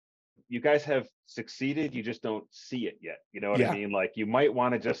you guys have succeeded, you just don't see it yet. You know what I Yeah. mean? Like you might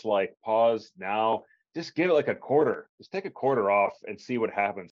want to just like pause now, just give it like a quarter, just take a quarter off and see what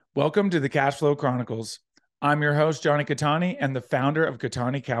happens. Welcome to the Cash Flow Chronicles. I'm your host, Jonny and the founder of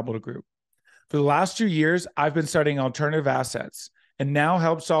Catani Capital Group. For the last 2 years, I've been studying alternative assets and now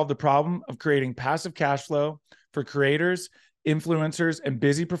help solve the problem of creating passive cash flow for creators, influencers, and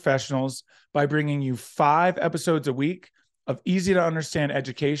busy professionals by bringing you 5 episodes a week of easy to understand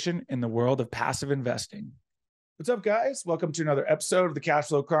education in the world of passive investing. What's up, guys? Welcome to another episode of the Cash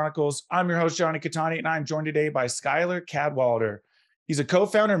Flow Chronicles. I'm your host, Jonny, and I'm joined today by Schuyler Cadwalader. He's a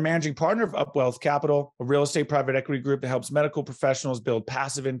co-founder and managing partner of UpWealth Capital, a real estate private equity group that helps medical professionals build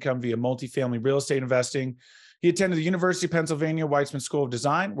passive income via multifamily real estate investing. He attended the University of Pennsylvania Weitzman School of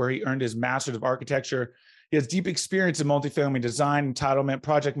Design, where he earned his Master's of Architecture. He has deep experience in multifamily design, entitlement,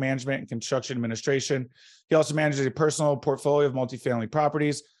 project management, and construction administration. He also manages a personal portfolio of multifamily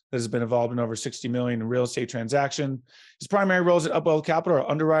properties that has been involved in over $60 million in real estate transaction. His primary roles at UpWealth Capital are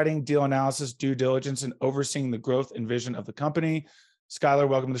underwriting, deal analysis, due diligence, and overseeing the growth and vision of the company. Schuyler,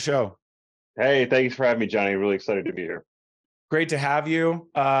 welcome to the show. Hey, thanks for having me, Jonny. Really excited to be here. Great to have you.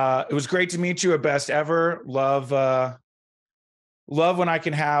 It was great to meet you at Best Ever. Love when I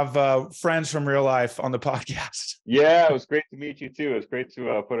can have friends from real life on the podcast. Yeah, it was great to meet you too. It was great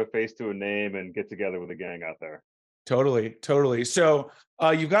to put a face to a name and get together with a gang out there. Totally. So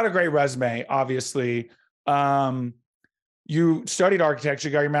you've got a great resume, obviously. You studied architecture,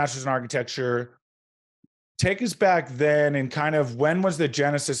 got your master's in architecture. Take us back then and kind of when was the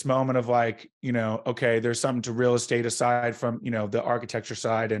genesis moment of like, okay, there's something to real estate aside from, the architecture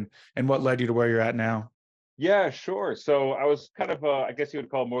side and what led you to where you're at now? Yeah, sure. So I was kind of, I guess you would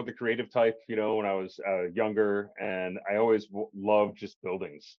call more the creative type, when I was younger, and I always loved just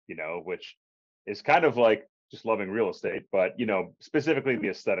buildings, which is kind of like just loving real estate, but, specifically the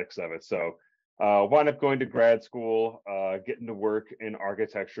aesthetics of it. So wound up going to grad school, getting to work in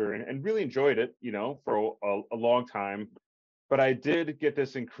architecture and really enjoyed it, for a long time. But I did get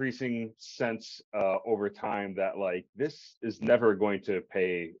this increasing sense over time that like this is never going to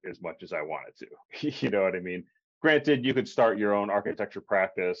pay as much as I want it to. You know what I mean? Granted, you could start your own architecture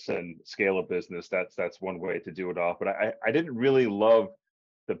practice and scale a business. That's one way to do it off. But I didn't really love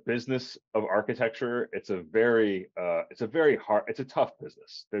the business of architecture. It's a very hard, it's a tough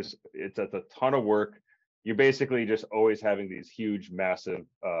business. It's a ton of work. You're basically just always having these huge, massive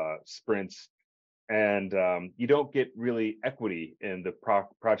sprints, and you don't get really equity in the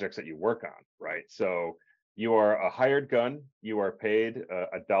projects that you work on, right? So you are a hired gun. You are paid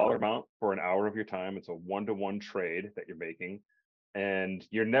a dollar amount for an hour of your time. It's a one-to-one trade that you're making, and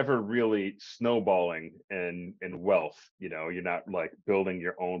you're never really snowballing in wealth. You're not like building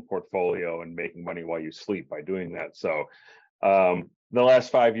your own portfolio and making money while you sleep by doing that. So the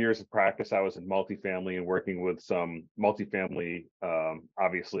last 5 years of practice, I was in multifamily and working with some multifamily,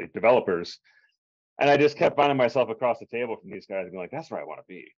 obviously developers. And I just kept finding myself across the table from these guys and going like, that's where I want to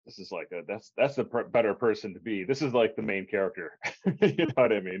be. This is like that's a better person to be. This is like the main character. You know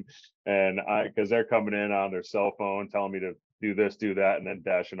what I mean? And because they're coming in on their cell phone, telling me to do this, do that, and then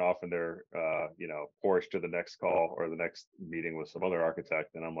dashing off in their, Porsche to the next call or the next meeting with some other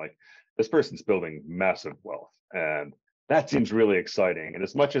architect. And I'm like, this person's building massive wealth. And that seems really exciting. And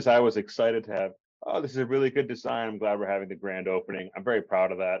as much as I was excited to have, oh, this is a really good design, I'm glad we're having the grand opening. I'm very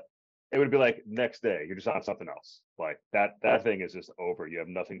proud of that. It would be like next day you're just on something else. Like that thing is just over. You have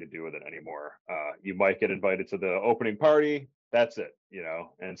nothing to do with it anymore. You might get invited to the opening party. That's it,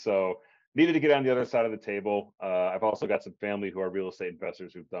 And so needed to get on the other side of the table. I've also got some family who are real estate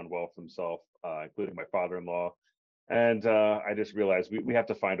investors who've done well for themselves, including my father-in-law. And I just realized we have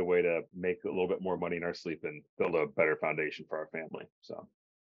to find a way to make a little bit more money in our sleep and build a better foundation for our family. So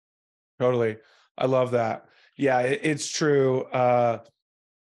Totally. I love that. Yeah, it's true.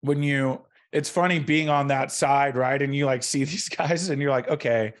 It's funny being on that side, right? And you like see these guys and you're like,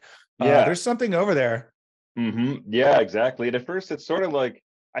 okay, yeah, there's something over there. Yeah, exactly. And at first it's sort of like,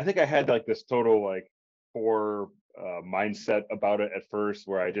 I think I had like this total like poor mindset about it at first,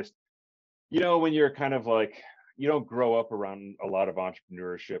 where I just, when you're kind of like, you don't grow up around a lot of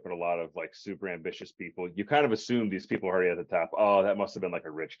entrepreneurship and a lot of like super ambitious people, you kind of assume these people are already at the top. Oh, that must have been like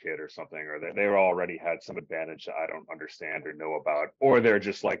a rich kid or something, or they already had some advantage that I don't understand or know about, or they're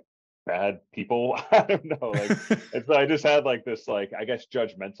just like bad people. I don't know. Like, and so I just had like this, like, I guess,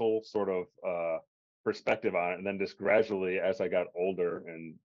 judgmental sort of perspective on it. And then just gradually, as I got older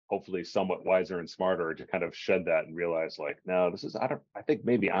and hopefully somewhat wiser and smarter, to kind of shed that and realize like, no, I think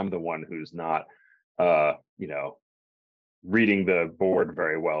maybe I'm the one who's not reading the board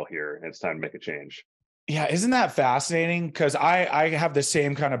very well here, and it's time to make a change. Yeah, isn't that fascinating? Because I have the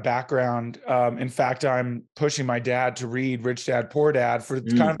same kind of background. In fact, I'm pushing my dad to read Rich Dad Poor Dad for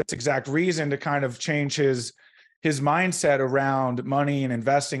kind of Mm, this exact reason, to kind of change his mindset around money and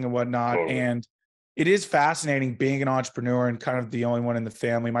investing and whatnot. totally. And it is fascinating being an entrepreneur and kind of the only one in the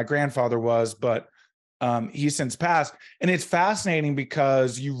family. My grandfather was, but he's since passed. And it's fascinating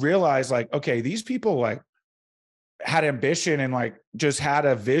because you realize, like, okay, these people like had ambition and like just had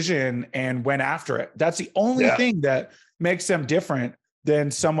a vision and went after it. That's the only Yeah. thing that makes them different than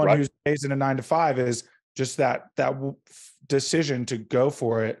someone Right. who's stays in a 9 to 5, is just that decision to go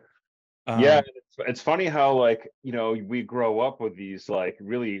for it. Yeah, Um, it's funny how, like, we grow up with these like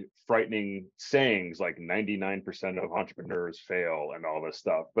really frightening sayings like 99% of entrepreneurs fail and all this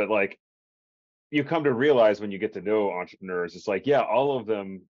stuff. But like you come to realize when you get to know entrepreneurs, it's like, yeah, all of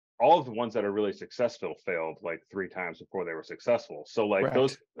them, all of the ones that are really successful failed like 3 times before they were successful. So like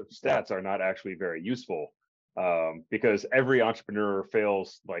those correct. stats are not actually very useful, because every entrepreneur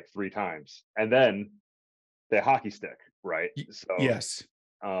fails like 3 times and then they hockey stick, right? So Yes.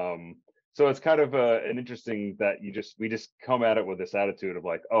 um, so it's kind of an interesting that we just come at it with this attitude of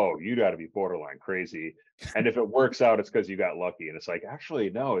like, oh, you got to be borderline crazy, and if it works out, it's because you got lucky. And it's like, actually,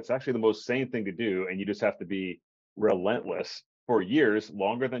 no, it's actually the most sane thing to do, and you just have to be relentless for years,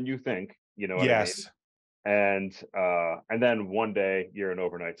 longer than you think. You know what I mean? Yes. And then one day you're an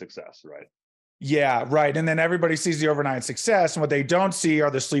overnight success, right? Yeah, right. And then everybody sees the overnight success, and what they don't see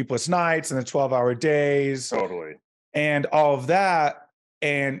are the sleepless nights and the 12-hour days Totally. and all of that.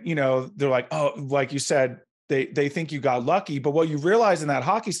 And they're like, oh, like you said, they think you got lucky, but what you realize in that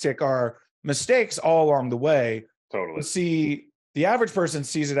hockey stick are mistakes all along the way. Totally. And see, the average person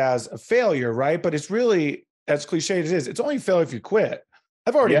sees it as a failure, right? But it's really, as cliche as it is, it's only a failure if you quit.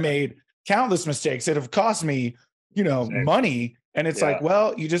 I've already Yeah. made countless mistakes that have cost me, Same. money. And it's like, Yeah.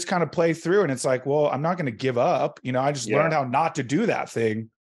 well, you just kind of play through, and it's like, well, I'm not going to give up. I just learned Yeah. how not to do that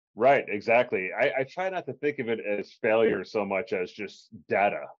thing. Right, exactly. I try not to think of it as failure so much as just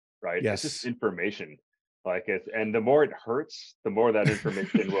data, right? It's just Yes. information. Like and the more it hurts, the more that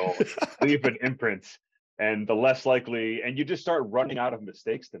information will leave an imprint, and the less likely, and you just start running out of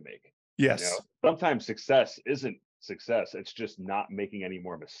mistakes to make. Yes. Sometimes success isn't success, it's just not making any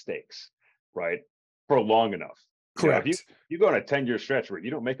more mistakes, right? For long enough. If Correct. you go on a 10-year stretch where you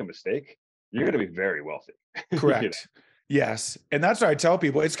don't make a mistake, you're going to be very wealthy. you know? Correct. Yes. And that's what I tell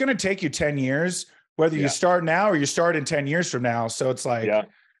people. It's going to take you 10 years, whether you Yeah. start now or you start in 10 years from now. So it's like, Yeah.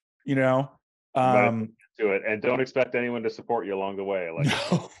 you know, But um, do it, and don't expect anyone to support you along the way. Like it's one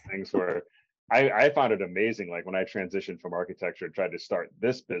of no, those things where I found it amazing. Like when I transitioned from architecture and tried to start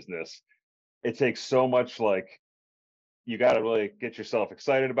this business, it takes so much, like you got to really get yourself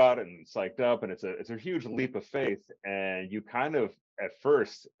excited about it and psyched up, and it's a huge leap of faith. And you kind of at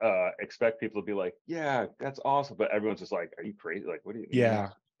first expect people to be like, yeah, that's awesome, but everyone's just like, are you crazy? Like, what do you mean? yeah,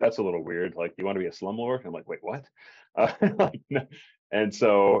 That's a little weird. Like, you want to be a slumlord? I'm like, wait, what? Like, no. And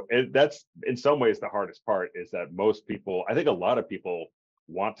so that's in some ways the hardest part, is that most people, I think a lot of people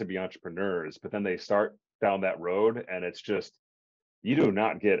want to be entrepreneurs, but then they start down that road and it's just, you do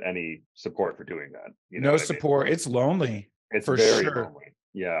not get any support for doing that. You know no what I mean? support. It's lonely It's for very sure. lonely.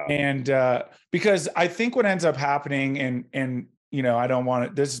 Yeah. And because I think what ends up happening, and I don't want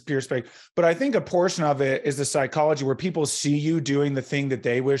it, this is pure spec, but I think a portion of it is the psychology where people see you doing the thing that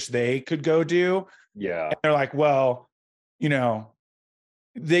they wish they could go do. Yeah. And they're like, well, you know,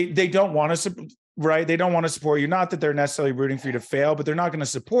 they don't want to, right? They don't want to support you. Not that they're necessarily rooting for you to fail, but they're not going to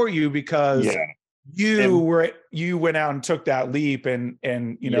support you because Yeah. And you went out and took that leap, and yeah,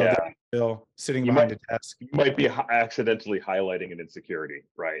 they're still sitting you might behind a desk. you might be accidentally highlighting an insecurity,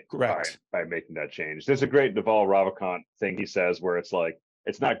 right? By Correct. by making that change. There's a great Naval Ravikant thing he says where it's like,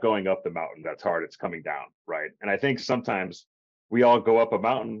 it's not going up the mountain that's hard, it's coming down, right? And I think sometimes we all go up a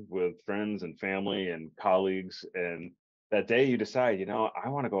mountain with friends and family and colleagues, and that day you decide, I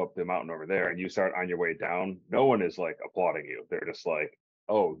want to go up the mountain over there, and you start on your way down. No one is like applauding you. They're just like,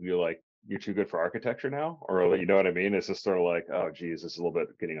 oh, you're too good for architecture now, or you know what I mean? It's just sort of like, oh geez, this is a little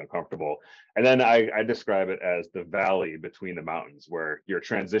bit getting uncomfortable. And then I describe it as the valley between the mountains, where you're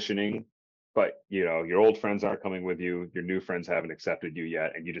transitioning, but your old friends aren't coming with you, your new friends haven't accepted you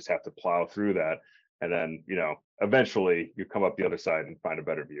yet, and you just have to plow through that. And then eventually you come up the other side and find a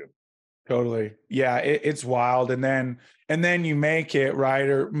better view. Totally. Yeah, it's wild. And then you make it, right,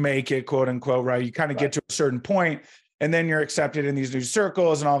 or make it, quote unquote, right. You kind of Right. get to a certain point, and then you're accepted in these new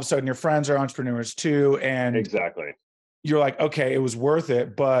circles, and all of a sudden your friends are entrepreneurs too. And Exactly. you're like, okay, it was worth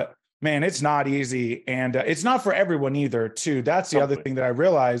it. But man, it's not easy. And it's not for everyone either, too. That's the other Totally. thing that I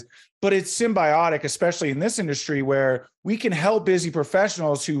realized. But it's symbiotic, especially in this industry where we can help busy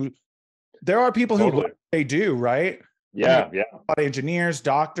professionals who there are people who love Totally. what they do, right? Yeah, yeah, A lot of engineers,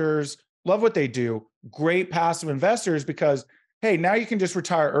 doctors love what they do. Great passive investors because, hey, now you can just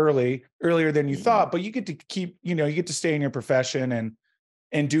retire earlier than you mhm, thought, but you get to keep, you get to stay in your profession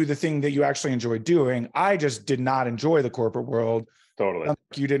and do the thing that you actually enjoy doing. I just did not enjoy the corporate world. totally.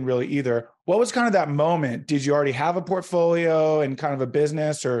 You didn't really either. What was kind of that moment? Did you already have a portfolio and kind of a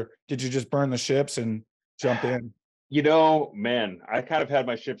business, or did you just burn the ships and jump in? Man, I kind of had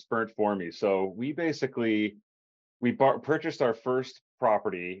my ships burnt for me. So we purchased our first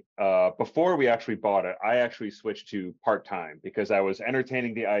property. Before we actually bought it, I actually switched to part-time because I was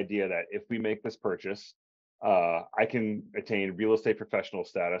entertaining the idea that if we make this purchase, I can attain real estate professional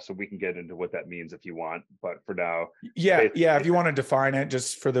status. So we can get into what that means if you want. But for now, Yeah, yeah. If basically, you want to define it,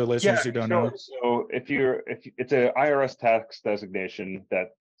 just for the yeah, listeners who don't know. sure. So if it's a IRS tax designation that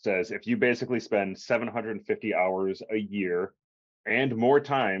says if you basically spend 750 hours a year and more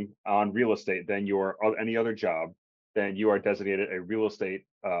time on real estate than your any other job, then you are designated a real estate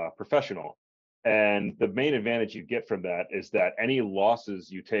professional. And the main advantage you get from that is that any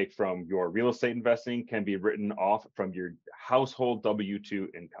losses you take from your real estate investing can be written off from your household W-2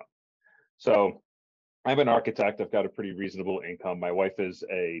 income. So I'm an architect. I've got a pretty reasonable income. My wife is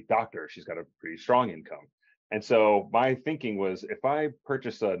a doctor. She's got a pretty strong income. And so my thinking was if I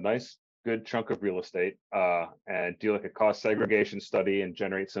purchase a nice, good chunk of real estate and do like a cost segregation study and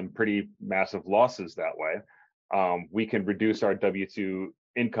generate some pretty massive losses that way, we can reduce our W-2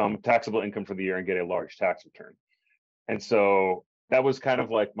 income, taxable income for the year and get a large tax return. And so that was kind of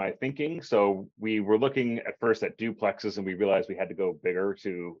like my thinking. So we were looking at first at duplexes and we realized we had to go bigger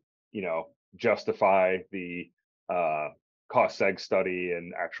to, justify the cost seg study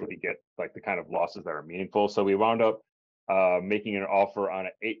and actually get like the kind of losses that are meaningful. So we wound up making an offer on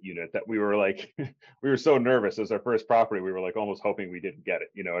an 8 unit that we were like, we were so nervous as our first property. We were like almost hoping we didn't get it.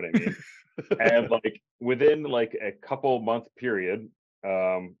 You know what I mean? And like within like a couple month period,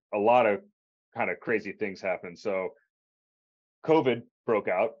 a lot of kind of crazy things happened. So COVID broke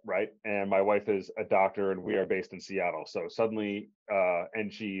out, right? And my wife is a doctor and we are based in Seattle. So suddenly,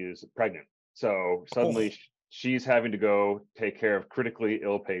 and she is pregnant. So Oh, suddenly she's having to go take care of critically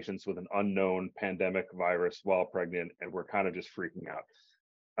ill patients with an unknown pandemic virus while pregnant. And we're kind of just freaking out.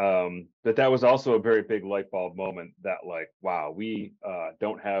 But that was also a very big light bulb moment that like, wow, we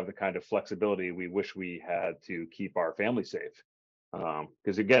don't have the kind of flexibility we wish we had to keep our family safe.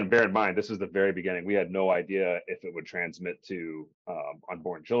 Because again, bear in mind, this is the very beginning. We had no idea if it would transmit to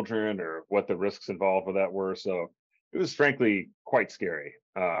unborn children or what the risks involved with that were. So it was frankly quite scary.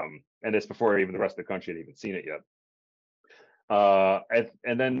 And it's before even the rest of the country had even seen it yet.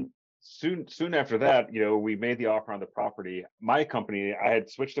 And then soon after that, we made the offer on the property. My company, I had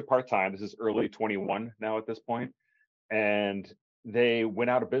switched to part-time. This is early 21 now at this point, and they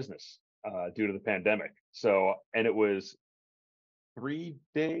went out of business due to the pandemic. So, and it was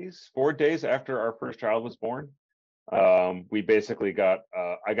 4 days after our first child was born. We basically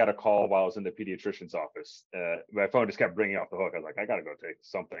I got a call while I was in the pediatrician's office. My phone just kept ringing off the hook. I was like, I got to go take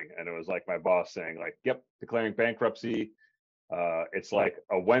something. And it was like my boss saying like, yep, declaring bankruptcy. It's like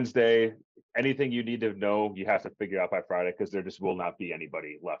a Wednesday. Anything you need to know, you have to figure out by Friday because there just will not be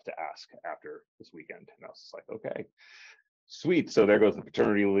anybody left to ask after this weekend. And I was just like, okay, sweet. So there goes the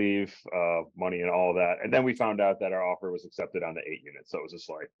paternity leave, money and all that. And then we found out that our offer was accepted on the 8 unit. So it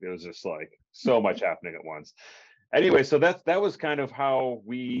was just like so much happening at once. Anyway, so that was kind of how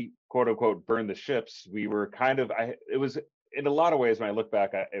we quote unquote burned the ships. We were kind of it was in a lot of ways when I look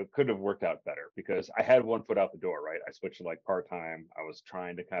back, it could have worked out better because I had one foot out the door, right? I switched to like part-time. I was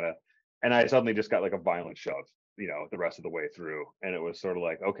trying to and I suddenly just got like a violent shove, the rest of the way through. And it was sort of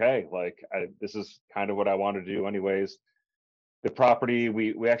like, okay, like this is kind of what I want to do anyways. The property,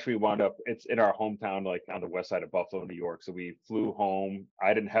 we actually wound up, it's in our hometown, like on the west side of Buffalo, New York. So we flew home.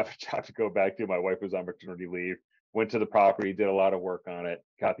 I didn't have a job to go back to. My wife was on maternity leave, went to the property, did a lot of work on it,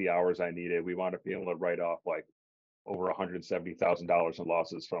 got the hours I needed. We wound up being able to write off like over $170,000 in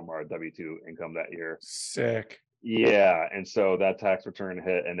losses from our W-2 income that year. sick. Yeah. And so that tax return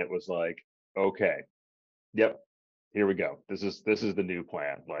hit and it was like, okay, yep, here we go. This is the new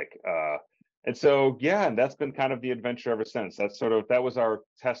plan. Like, and so, yeah, and that's been kind of the adventure ever since. That was our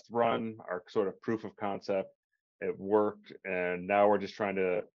test run, our sort of proof of concept. It worked. And now we're just trying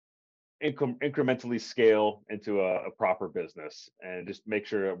to incrementally scale into a proper business and just make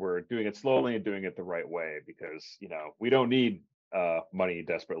sure that we're doing it slowly and doing it the right way because we don't need money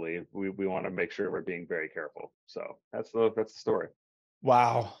desperately. We want to make sure we're being very careful. So that's the story.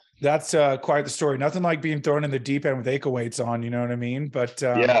 Wow. That's quite the story. Nothing like being thrown in the deep end with ankle weights on, you know what I mean? But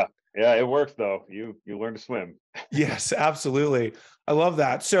Yeah, it works though. You learn to swim. yes, absolutely. I love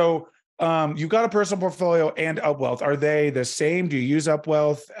that. So You've got a personal portfolio and UpWealth. Are they the same? Do you use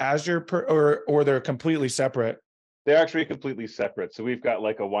UpWealth as your or they're completely separate? They're actually completely separate. So we've got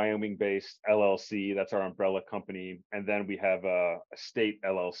like a Wyoming-based LLC, that's our umbrella company, and then we have a state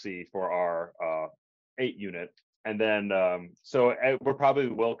LLC for our 8 unit. And then we're probably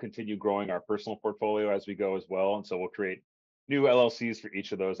will continue growing our personal portfolio as we go as well. And so we'll create new LLCs for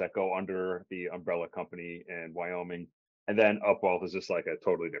each of those that go under the umbrella company in Wyoming. And then UpWealth is just like a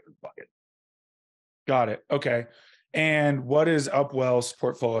totally different bucket. Got it. Okay. And what is UpWealth's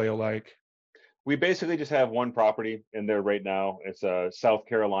portfolio like? We basically just have one property in there right now. It's a South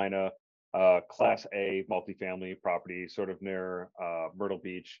Carolina Class A multifamily property, sort of near Myrtle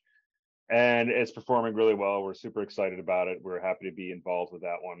Beach, and it's performing really well. We're super excited about it. We're happy to be involved with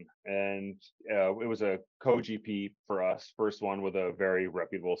that one, and it was a co-GP for us, first one with a very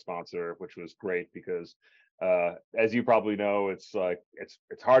reputable sponsor, which was great because as you probably know, it's like it's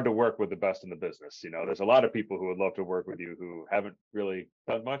hard to work with the best in the business. There's a lot of people who would love to work with you who haven't really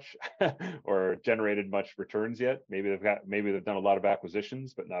done much or generated much returns yet. Maybe they've done a lot of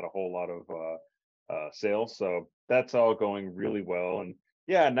acquisitions, but not a whole lot of sales. So that's all going really well. And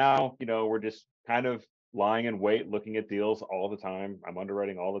yeah, now we're just kind of lying in wait, looking at deals all the time. I'm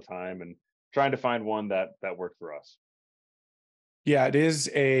underwriting all the time and trying to find one that worked for us. Yeah, it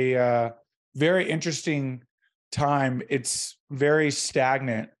is a very interesting time. It's very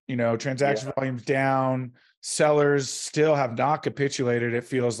stagnant. Transaction volumes down. Sellers still have not capitulated. It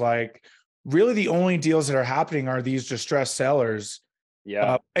feels like really the only deals that are happening are these distressed sellers.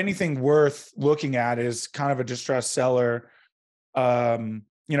 Yeah. Anything worth looking at is kind of a distressed seller.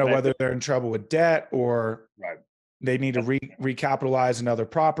 Whether they're in trouble with debt or Right. they need to recapitalize another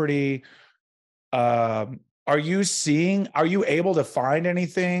property. Are you able to find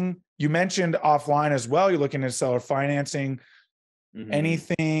anything? You mentioned offline as well, you're looking at seller financing. Mm-hmm.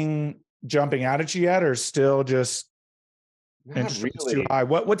 Anything jumping out at you yet, or still just Not interest really. too high?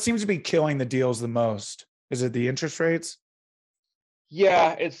 What seems to be killing the deals the most? Is it the interest rates?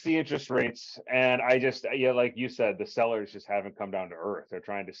 Yeah, it's the interest rates. And like you said, the sellers just haven't come down to earth. They're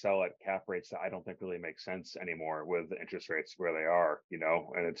trying to sell at cap rates that I don't think really make sense anymore with the interest rates where they are,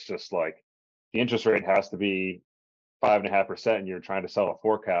 and it's just like the interest rate has to be 5.5%, and you're trying to sell a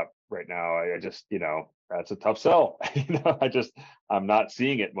 4 cap right now. I just, that's a tough sell. I'm not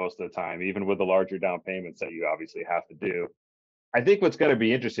seeing it most of the time, even with the larger down payments that you obviously have to do. I think what's going to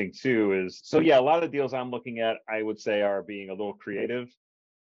be interesting too is, so yeah, a lot of the deals I'm looking at, I would say are being a little creative.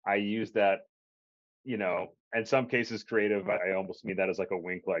 I use that, in some cases creative. I almost mean that as like a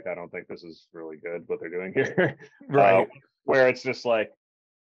wink, like I don't think this is really good what they're doing here. Right. Where it's just like,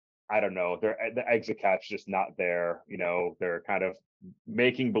 I don't know, the exit cap's just not there. They're kind of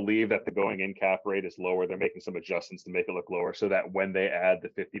making believe that the going in cap rate is lower. They're making some adjustments to make it look lower so that when they add the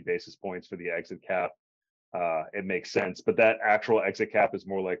 50 basis points for the exit cap, it makes sense. But that actual exit cap is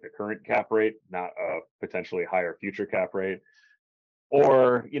more like the current cap rate, not a potentially higher future cap rate.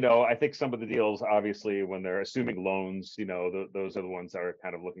 Or, I think some of the deals, obviously, when they're assuming loans, those are the ones that are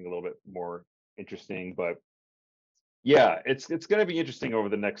kind of looking a little bit more interesting. But yeah, it's going to be interesting over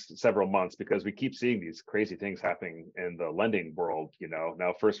the next several months because we keep seeing these crazy things happening in the lending world.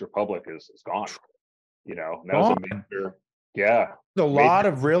 Now First Republic is gone. That was a major, yeah. There's a lot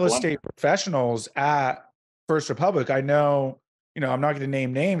of real estate professionals at First Republic. I know, I'm not going to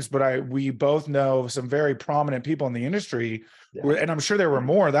name names, but we both know some very prominent people in the industry, and I'm sure there were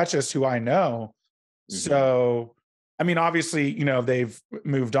more. That's just who I know. Mm-hmm. So, I mean, obviously, they've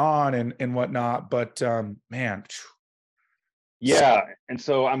moved on and whatnot, but man. Yeah. And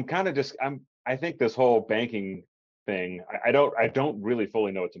so I think this whole banking thing, I don't really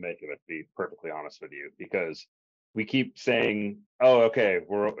fully know what to make of it, to be perfectly honest with you, because we keep saying, oh, okay,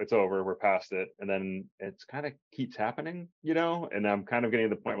 it's over, we're past it. And then it's kind of keeps happening, and I'm kind of getting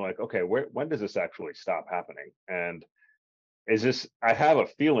to the point where like, okay, when does this actually stop happening? And I have a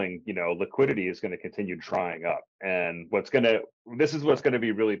feeling, liquidity is going to continue drying up. And this is what's going to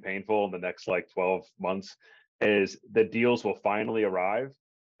be really painful in the next like 12 months is the deals will finally arrive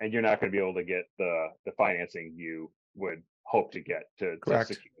and you're not going to be able to get the financing you would hope to get to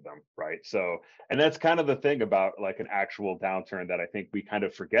secure them. Right. So, and that's kind of the thing about like an actual downturn that I think we kind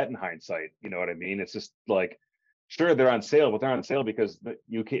of forget in hindsight. You know what I mean? It's just like, sure, they're on sale, but they're on sale because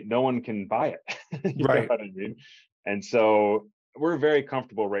no one can buy it. You know what I mean? And so we're very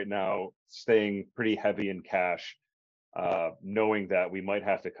comfortable right now staying pretty heavy in cash, knowing that we might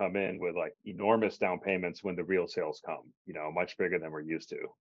have to come in with like enormous down payments when the real sales come, much bigger than we're used to.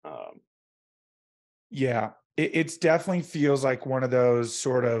 Yeah, it definitely feels like one of those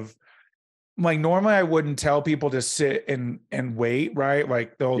sort of like normally I wouldn't tell people to sit and wait, right?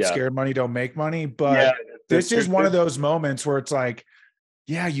 Like the old Yeah. scared money don't make money. Yeah. But this is one of those moments where it's like,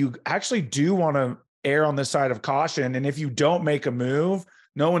 yeah, you actually do want to err on the side of caution. And if you don't make a move,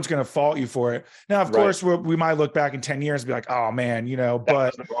 no one's going to fault you for it. Now, of Right. course, we might look back in 10 years and be like, oh man, That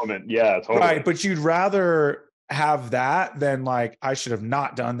but was the moment. Yeah, totally. right. But you'd rather have that than like, I should have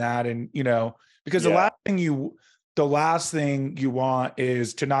not done that. And, because the last thing you want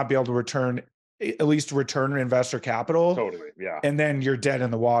is to not be able to at least return investor capital. Totally. Yeah. And then you're dead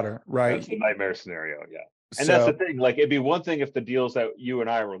in the water. Right. That's a nightmare scenario. Yeah. And So that's the thing. Like, it'd be one thing if the deals that you and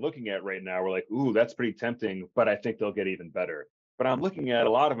I were looking at right now were like, ooh, that's pretty tempting, but I think they'll get even better. But I'm looking at a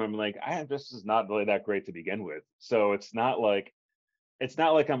lot of them like, this is not really that great to begin with. So it's not like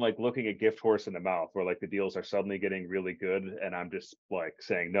I'm like looking a gift horse in the mouth where like the deals are suddenly getting really good and I'm just like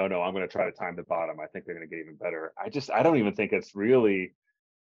saying, no, I'm going to try to time the bottom. I think they're going to get even better. I don't even think it's really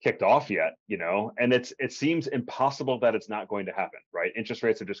kicked off yet, and it seems impossible that it's not going to happen, right? Interest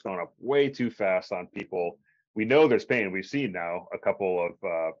rates have just gone up way too fast on people. We know there's pain. We've seen now a couple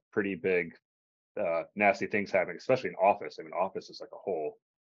of pretty big nasty things happening, especially in office. I mean, office is like a whole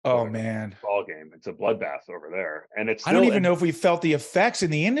oh man, ball game. It's a bloodbath over there, and it's I don't still. even know if we felt the effects in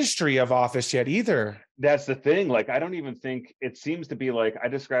the industry of office yet either. That's the thing. Like, I don't even think it seems to be like, I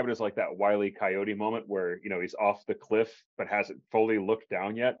describe it as like that Wile E. Coyote moment where, he's off the cliff, but hasn't fully looked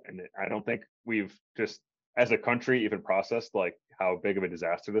down yet. And I don't think we've just, as a country, even processed like how big of a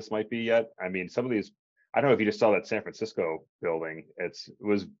disaster this might be yet. I mean, some of these, I don't know if you just saw that San Francisco building. It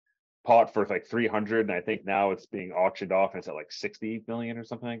was bought for like 300. And I think now it's being auctioned off and it's at like 60 million or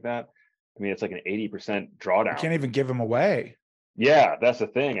something like that. I mean, it's like an 80% drawdown. You can't even give them away. Yeah, that's the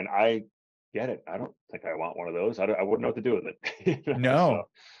thing. And I get it. I don't think I want one of those. I wouldn't know what to do with it. No.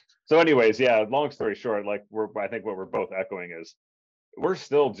 So anyways, yeah, long story short, like I think what we're both echoing is we're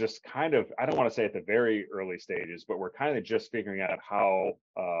still just kind of, I don't want to say at the very early stages, but we're kind of just figuring out how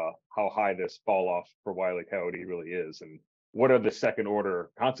high this fall off for Wile E. Coyote really is. And what are the second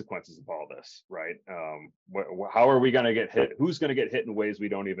order consequences of all this, right? How are we going to get hit? Who's going to get hit in ways we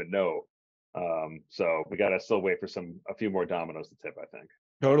don't even know? So we got to still wait for a few more dominoes to tip, I think.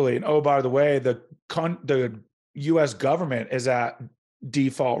 Totally. And oh, by the way, the U.S. government is at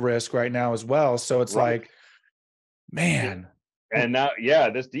default risk right now as well. So it's Right. like, man. And now,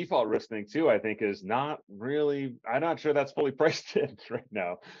 yeah, this default risk thing too, I think is not really, I'm not sure that's fully priced in right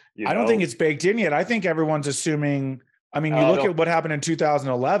now. I don't think it's baked in yet. I think everyone's assuming, I mean, you look at what happened in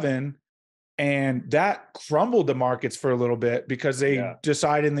 2011 and that crumbled the markets for a little bit because they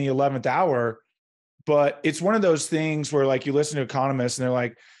decided in the 11th hour. But it's one of those things where like you listen to economists and they're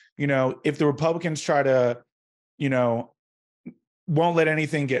like, if the Republicans try to, won't let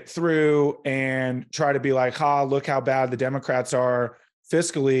anything get through and try to be like, look how bad the Democrats are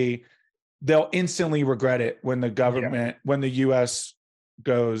fiscally, they'll instantly regret it when the government, when the US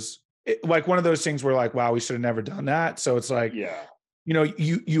goes like one of those things where like, wow, we should have never done that. So it's like,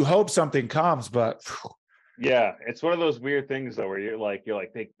 you hope something comes, but yeah, it's one of those weird things though, where you're like,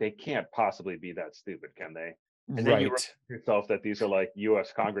 they can't possibly be that stupid, can they? And then you remind yourself that these are like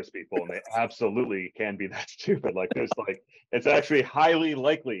U.S. Congress people, and they absolutely can be that stupid. Like, it's actually highly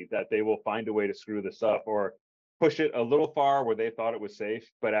likely that they will find a way to screw this up or push it a little far where they thought it was safe,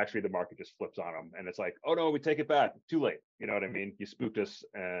 but actually the market just flips on them, and it's like, oh no, we take it back. Too late. You know what I mean? You spooked us,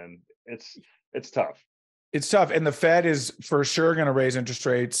 and it's tough. It's tough, and the Fed is for sure going to raise interest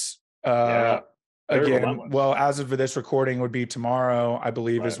rates. Again, well, as of this recording would be tomorrow, I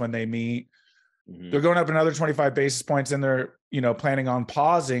believe, is when they meet. Mm-hmm. They're going up another 25 basis points and they're, planning on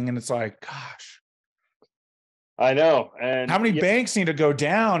pausing. And it's like, gosh. I know. And how many banks need to go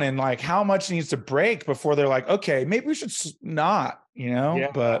down and like how much needs to break before they're like, okay, maybe we should not,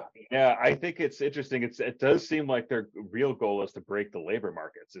 but yeah, I think it's interesting. It does seem like their real goal is to break the labor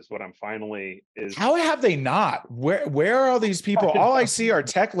markets is what I'm finally is. How have they not? Where are all these people? All I see are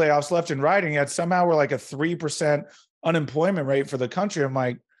tech layoffs left and right. And yet somehow we're like a 3% unemployment rate for the country. I'm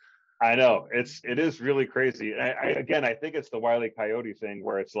like, I know it is really crazy. I think it's the Wile E. Coyote thing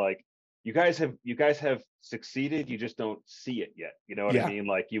where it's like, you guys have succeeded. You just don't see it yet. You know what I mean?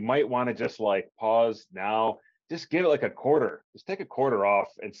 Like you might want to just like pause now, just give it like a quarter, just take a quarter off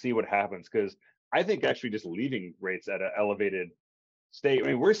and see what happens. Cause I think actually just leaving rates at an elevated state. I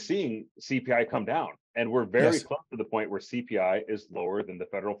mean, we're seeing CPI come down and we're very close to the point where CPI is lower than the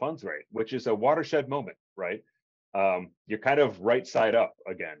federal funds rate, which is a watershed moment, right? You're kind of right side up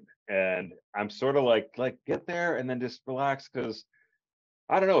again. And I'm sort of like get there and then just relax. Cause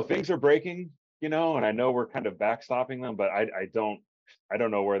I don't know, things are breaking, and I know we're kind of backstopping them, but I don't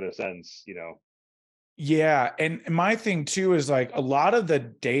know where this ends, Yeah. And my thing too is like a lot of the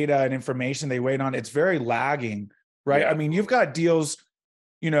data and information they wait on, it's very lagging, right? I Yeah, mean, you've got deals,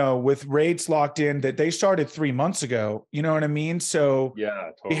 with rates locked in that they started 3 months ago. You know what I mean? So yeah,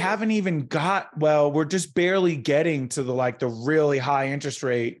 we totally. haven't even we're just barely getting to the really high interest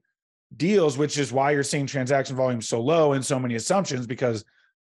rate deals, which is why you're seeing transaction volume so low and so many assumptions, because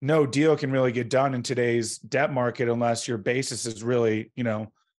no deal can really get done in today's debt market unless your basis is really,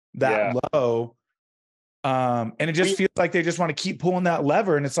 that Yeah. low. And it just We, feels like they just want to keep pulling that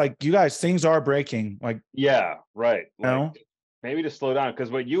lever. And it's like, you guys, things are breaking. Like, yeah, right. you Like know, maybe to slow down, because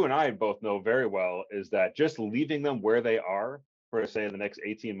what you and I both know very well is that just leaving them where they are for say the next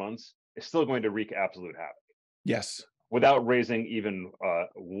 18 months is still going to wreak absolute havoc. yes, Without raising even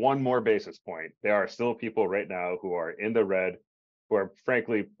one more basis point, there are still people right now who are in the red, who are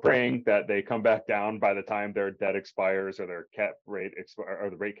frankly praying that they come back down by the time their debt expires or their cap rate or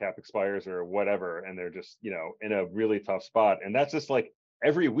the rate cap expires or whatever, and they're just in a really tough spot. And that's just like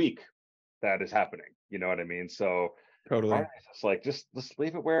every week that is happening. You know what I mean? So part totally. of it's like just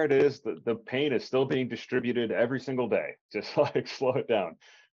leave it where it is. The pain is still being distributed every single day. Just like slow it down.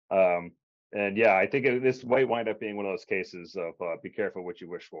 Um, and yeah, I think this might wind up being one of those cases of be careful what you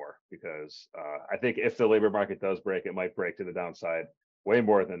wish for, because I think if the labor market does break, it might break to the downside way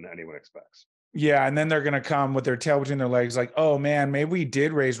more than anyone expects. Yeah. And then they're going to come with their tail between their legs, like, oh man, maybe we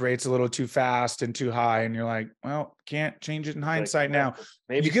did raise rates a little too fast and too high. And you're like, well, can't change it in It's like, hindsight now.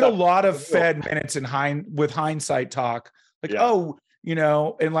 maybe You get a stop lot of the wheel. Fed minutes with hindsight talk. Like, Yeah, oh,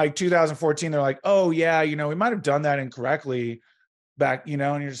 in like 2014, they're like, oh yeah, we might have done that incorrectly back, and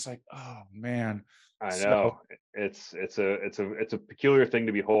you're just like, oh man. I So know. It's a peculiar thing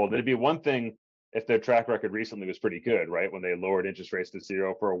to behold. It'd be one thing if their track record recently was pretty good, right? When they lowered interest rates to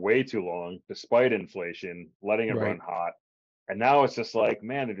zero for way too long, despite inflation, letting it run right. hot. And now it's just like,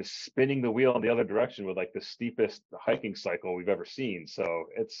 man, they're just spinning the wheel in the other direction with like the steepest hiking cycle we've ever seen. So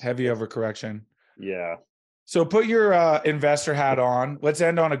Heavy it's overcorrection. yeah. So put your investor hat on. Let's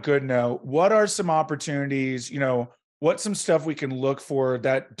end on a good note. What are some opportunities, what's some stuff we can look for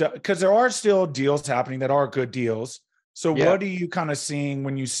that, because there are still deals happening that are good deals. So Yeah. what are you kind of seeing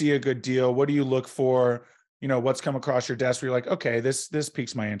when you see a good deal? What do you look for? What's come across your desk where you're like, okay, this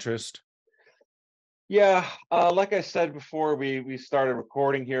piques my interest. Yeah, like I said before we started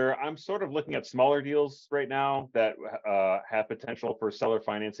recording here, I'm sort of looking at smaller deals right now that have potential for seller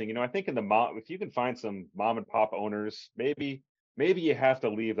financing. I think if you can find some mom and pop owners, maybe you have to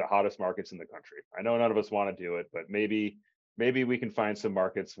leave the hottest markets in the country. I know none of us want to do it, but maybe we can find some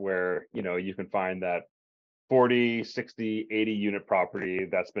markets where you can find that 40, 60, 80 unit property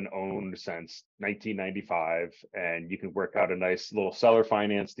that's been owned since 1995, and you can work out a nice little seller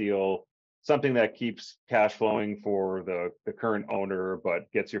finance deal, something that keeps cash flowing for the current owner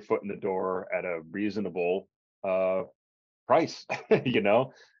but gets your foot in the door at a reasonable uh price.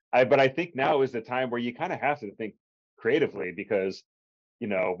 But I think now is the time where you kind of have to think creatively, because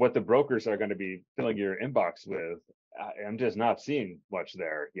what the brokers are going to be filling your inbox with, I'm just not seeing much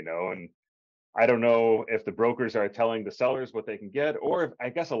there. And I don't know if the brokers are telling the sellers what they can get, or if, I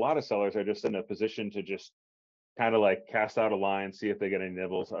guess a lot of sellers are just in a position to just kind of like cast out a line, see if they get any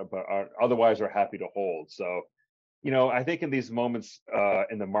nibbles, but otherwise are happy to hold. So, I think in these moments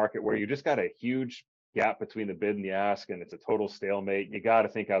in the market where you just got a huge gap between the bid and the ask, and it's a total stalemate, you got to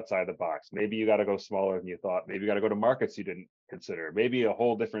think outside the box. Maybe you got to go smaller than you thought. Maybe you got to go to markets you didn't consider. Maybe a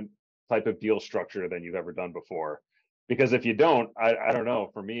whole different type of deal structure than you've ever done before. Because if you don't, I don't know.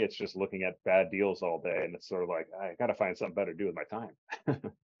 For me, it's just looking at bad deals all day, and it's sort of like I got to find something better to do with my time.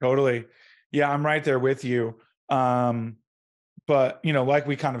 Totally. Yeah, I'm right there with you. But like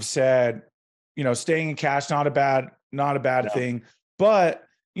we kind of said, staying in cash, not a bad No, thing. But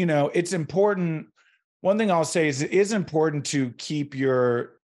it's important. One thing I'll say is it is important to keep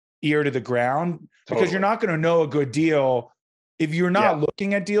your ear to the ground, because you're totally. not going to know a good deal if you're Yeah, not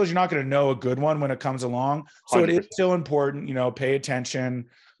looking at deals. You're not going to know a good one when it comes along. So it is 100%. still important, pay attention.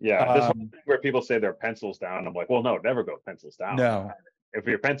 Yeah, this whole Um, thing where people say their pencils down, I'm like, well, no, never go pencils down. no, If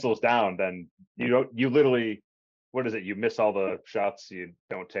your pencil's down, then you literally, what is it? You miss all the shots you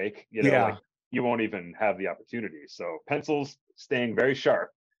don't take. Like yeah, you won't even have the opportunity. So pencils staying very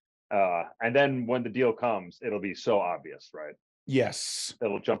sharp, and then when the deal comes, it'll be so obvious, right? yes.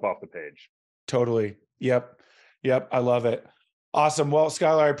 It'll jump off the page. Totally. Yep. Yep. I love it. Awesome. Well,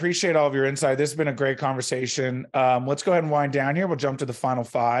 Schuyler, I appreciate all of your insight. This has been a great conversation. Let's go ahead and wind down here. We'll jump to the final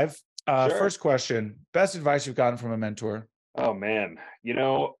five. Sure. First question, best advice you've gotten from a mentor? Oh man,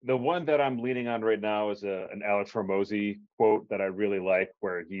 the one that I'm leaning on right now is an Alex Hormozy quote that I really like,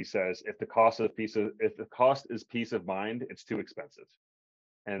 where he says, "If the cost is peace of mind, it's too expensive."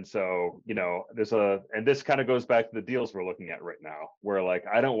 And so, and this kind of goes back to the deals we're looking at right now, where like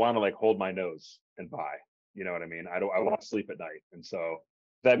I don't want to like hold my nose and buy. You know what I mean? I want to sleep at night. And so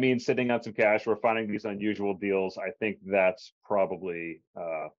that means sitting on some cash or finding these unusual deals. I think that's probably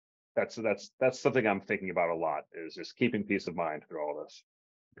that's something I'm thinking about a lot, is just keeping peace of mind through all this.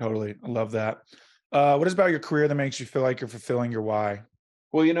 Totally. I love that. What is about your career that makes you feel like you're fulfilling your why?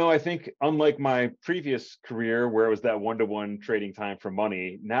 Well, I think unlike my previous career where it was that one-to-one trading time for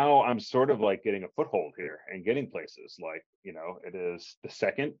money, now I'm sort of like getting a foothold here and getting places. Like, it is the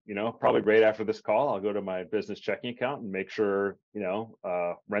second, probably right after this call, I'll go to my business checking account and make sure,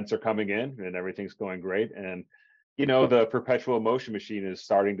 rents are coming in and everything's going great. And, the perpetual motion machine is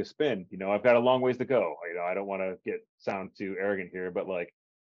starting to spin. I've got a long ways to go. I don't want to sound too arrogant here, but like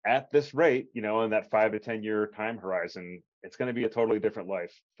at this rate, in that 5 to 10 year time horizon, it's going to be a totally different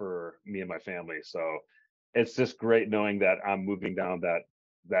life for me and my family. So it's just great knowing that I'm moving down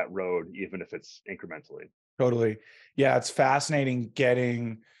that road, even if it's incrementally. Totally. Yeah, it's fascinating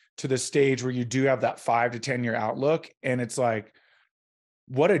getting to the stage where you do have that 5 to 10 year outlook. And it's like,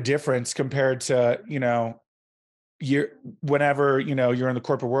 what a difference compared to, whenever, you're in the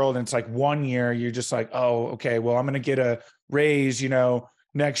corporate world and it's like 1 year, you're just like, oh, okay, well, I'm going to get a raise,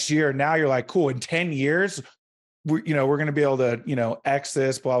 next year. Now you're like, cool, in 10 years, we're going to be able to, X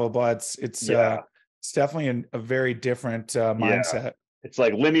this, blah, blah, blah. It's definitely a very different mindset. It's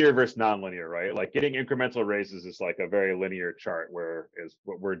like linear versus non-linear, right? Like getting incremental raises is like a very linear chart, where is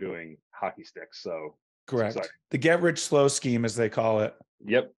what we're doing hockey sticks. So correct. The get rich slow scheme, as they call it.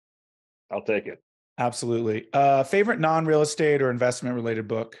 Yep. I'll take it. Absolutely. Favorite non-real estate or investment related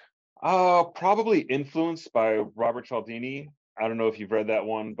book? Probably Influence by Robert Cialdini. I don't know if you've read that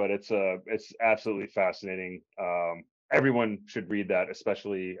one, but it's absolutely fascinating. Everyone should read that,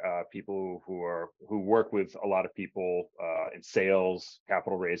 especially people who work with a lot of people in sales,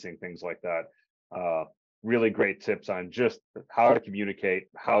 capital raising, things like that. Really great tips on just how to communicate,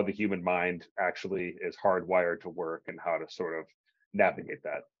 how the human mind actually is hardwired to work, and how to sort of navigate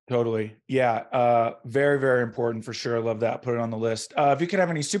that. Totally. Yeah. Very, very important for sure. I love that. Put it on the list. If you could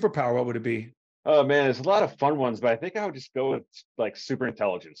have any superpower, what would it be? Oh man, there's a lot of fun ones, but I think I would just go with like super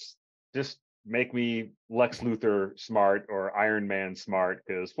intelligence. Just make me Lex Luthor smart or Iron Man smart,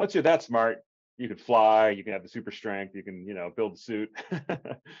 because once you're that smart, you can fly, you can have the super strength, you can, build a suit.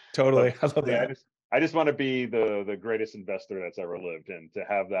 Totally. I love that. I just want to be the greatest investor that's ever lived. And to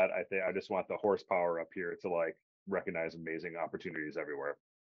have that, I think I just want the horsepower up here to like recognize amazing opportunities everywhere.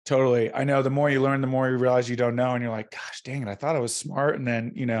 Totally. I know the more you learn, the more you realize you don't know. And you're like, gosh, dang it, I thought I was smart. And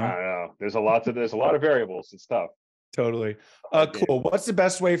then, I don't know. There's a lot of variables and stuff. Totally. Cool. What's the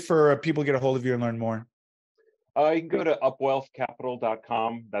best way for people to get a hold of you and learn more? You can go to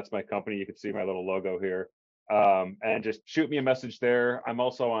UpWealthCapital.com. That's my company. You can see my little logo here. And just shoot me a message there. I'm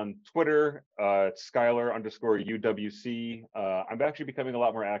also on Twitter. It's Schuyler_UWC. I'm actually becoming a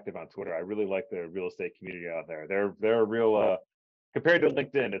lot more active on Twitter. I really like the real estate community out there. They're a real compared to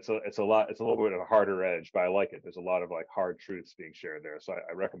LinkedIn, it's a little bit of a harder edge, but I like it. There's a lot of like hard truths being shared there, so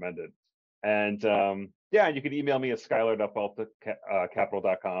I recommend it. And you can email me at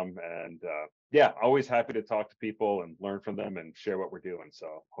Schuyler.capital.com. And always happy to talk to people and learn from them and share what we're doing.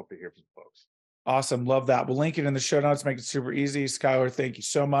 So hope to hear from folks. Awesome. Love that. We'll link it in the show notes, make it super easy. Schuyler, thank you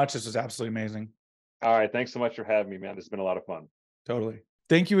so much. This was absolutely amazing. All right. Thanks so much for having me, man. This has been a lot of fun. Totally.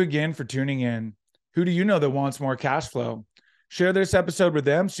 Thank you again for tuning in. Who do you know that wants more cash flow? Share this episode with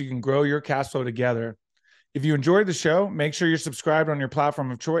them so you can grow your cash flow together. If you enjoyed the show, make sure you're subscribed on your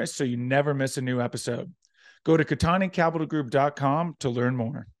platform of choice so you never miss a new episode. Go to CataniCapitalGroup.com to learn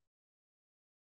more.